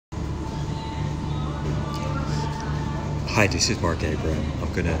Hi, this is Mark Abraham.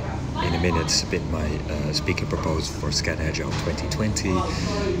 I'm gonna, in a minute, submit my speaking proposal for Scan Agile 2020.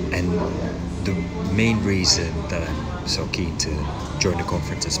 And the main reason that I'm so keen to join the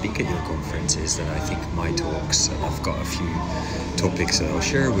conference and speak at your conference is that I think my talks, and I've got a few topics that I'll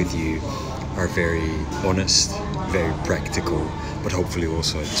share with you, are very honest, very practical, but hopefully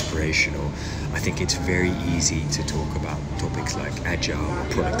also inspirational. I think it's very easy to talk about topics like Agile or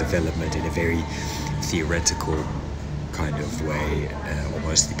product development in a very theoretical kind of way,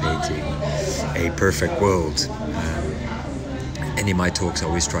 almost painting a perfect world. And in my talks I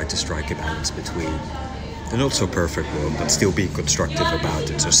always try to strike a balance between the not so perfect world but still being constructive about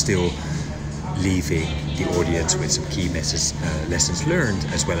it, so still leaving the audience with some key lessons learned,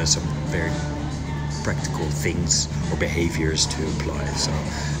 as well as some very practical things or behaviors to apply. So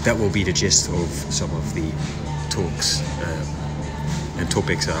that will be the gist of some of the talks and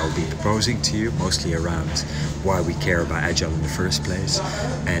topics that I'll be proposing to you, mostly around why we care about Agile in the first place,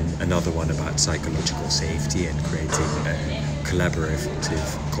 and another one about psychological safety and creating a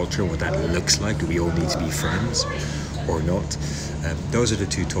collaborative culture, what that looks like. Do we all need to be friends or not? Those are the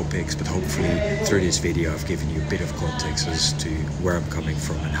two topics, but hopefully through this video I've given you a bit of context as to where I'm coming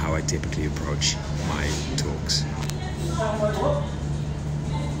from and how I typically approach my talks.